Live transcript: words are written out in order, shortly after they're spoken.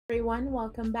Everyone,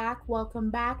 welcome back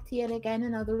to yet again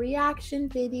another reaction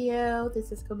video.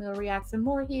 This is Camille Reacts and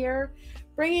More here,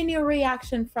 bringing you a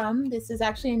reaction from, this is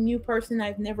actually a new person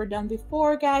I've never done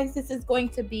before, guys. This is going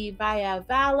to be via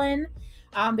Vallen.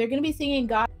 They're going to be singing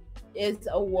God is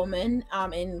a Woman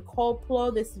in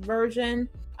Coldplay, this version.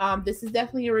 This is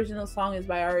definitely the original song is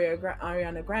by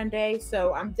Ariana Grande,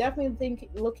 so I'm definitely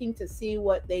looking to see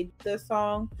what they did this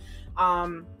song.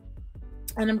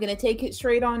 And I'm going to take it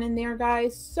straight on in there,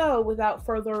 guys. So without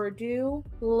further ado,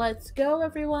 let's go,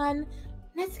 everyone.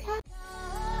 Let's go.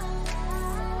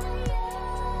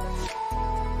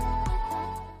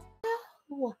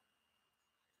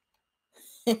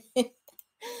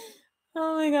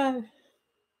 Oh my God.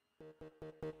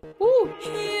 Ooh.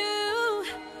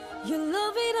 You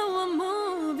love it how I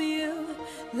move you,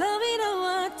 love it how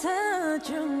I touch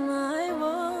you, my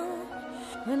world.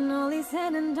 When all is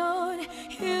said and done,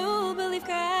 you believe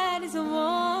God is a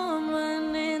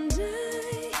woman, and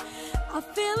I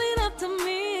feel it up to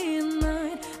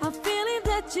midnight. I feel it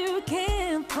that you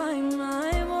can't find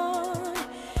my one.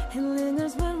 It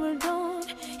lingers when we're done.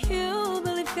 You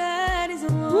believe God is a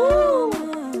woman. Woo!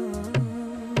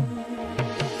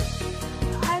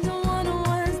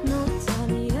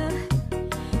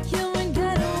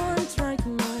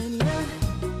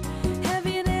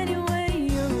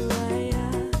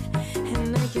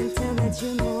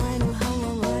 You know I know how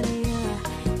I want it,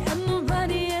 yeah. And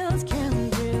nobody else can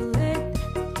do it.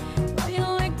 But you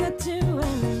like that too,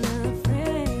 and I'm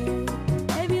afraid.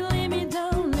 Baby, lay me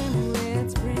down and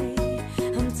let's pray.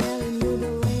 I'm telling you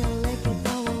the way I like it,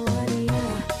 how I want it,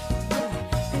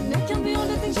 yeah. And I can be all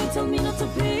the things you told me not to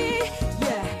be,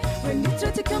 yeah. When you try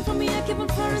to come for me, I keep on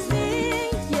forcing,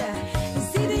 yeah. You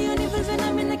see the universe when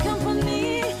I'm in the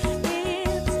company.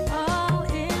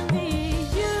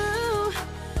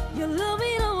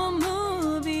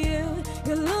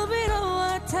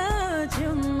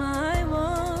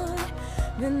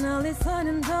 When all is said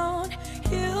and done,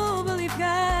 you believe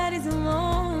God is a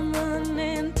woman,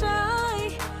 and I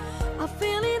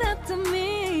feel it up to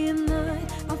midnight.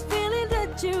 I feel it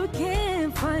that you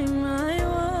can't find my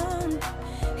one.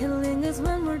 It lingers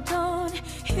when we're done.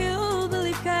 You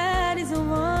believe God is a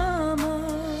woman.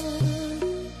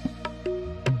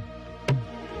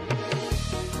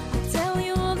 I tell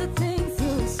you all the things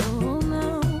you so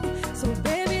know. So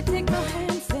baby, take my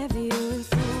hand, save you and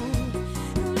soul.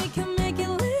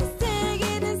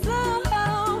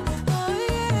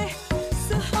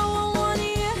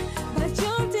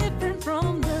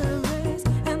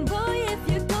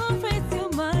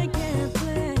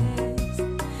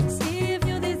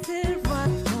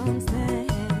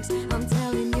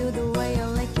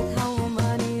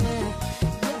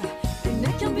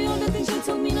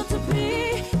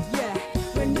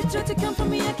 Try to come for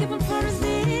me, I keep on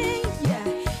forcing, yeah.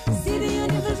 See the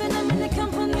universe when I'm in the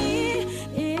company.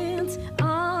 It's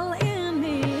all in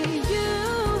me.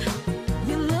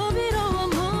 You love it how I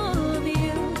move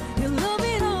you. You love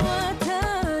it how I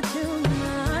touch you,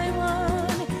 my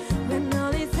one. When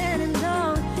all is said and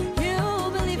done, you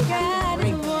believe God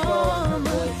is a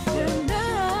woman. And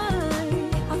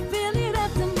I feel it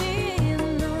up to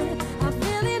midnight. I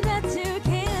feel it that you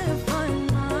can't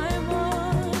find my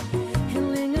one.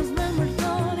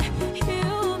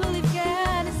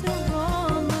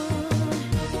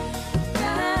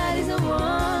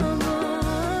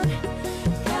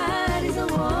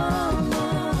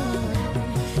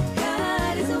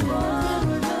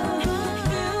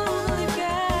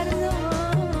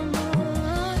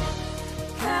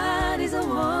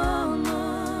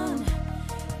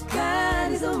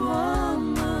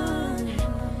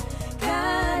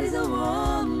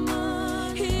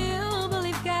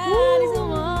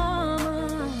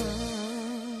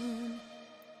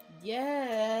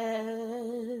 Yes,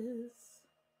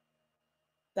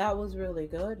 that was really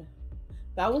good.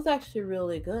 That was actually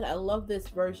really good. I love this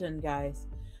version, guys,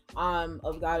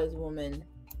 of God is Woman,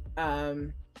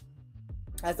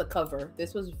 as a cover.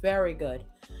 This was very good.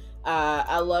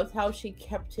 I loved how she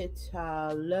kept it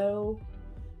low.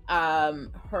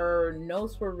 Her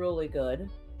notes were really good,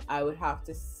 I would have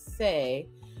to say.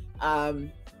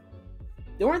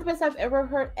 They weren't the best I've ever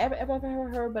heard, ever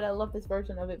heard, but I love this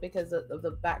version of it because of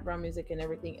the background music and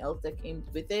everything else that came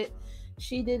with it.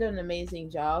 She did an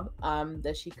amazing job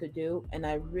that she could do, and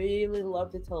I really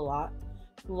loved it a lot.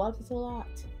 Loved it a lot.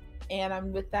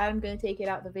 And with that, I'm going to take it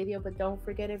out the video, but don't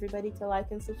forget, everybody, to like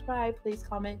and subscribe. Please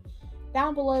comment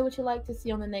down below what you'd like to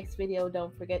see on the next video.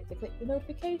 Don't forget to click the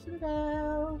notification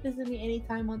bell. Visit me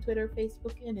anytime on Twitter,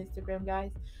 Facebook, and Instagram,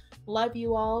 guys. Love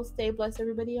you all. Stay blessed,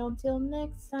 everybody. Until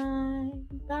next time.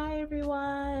 Bye,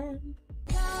 everyone.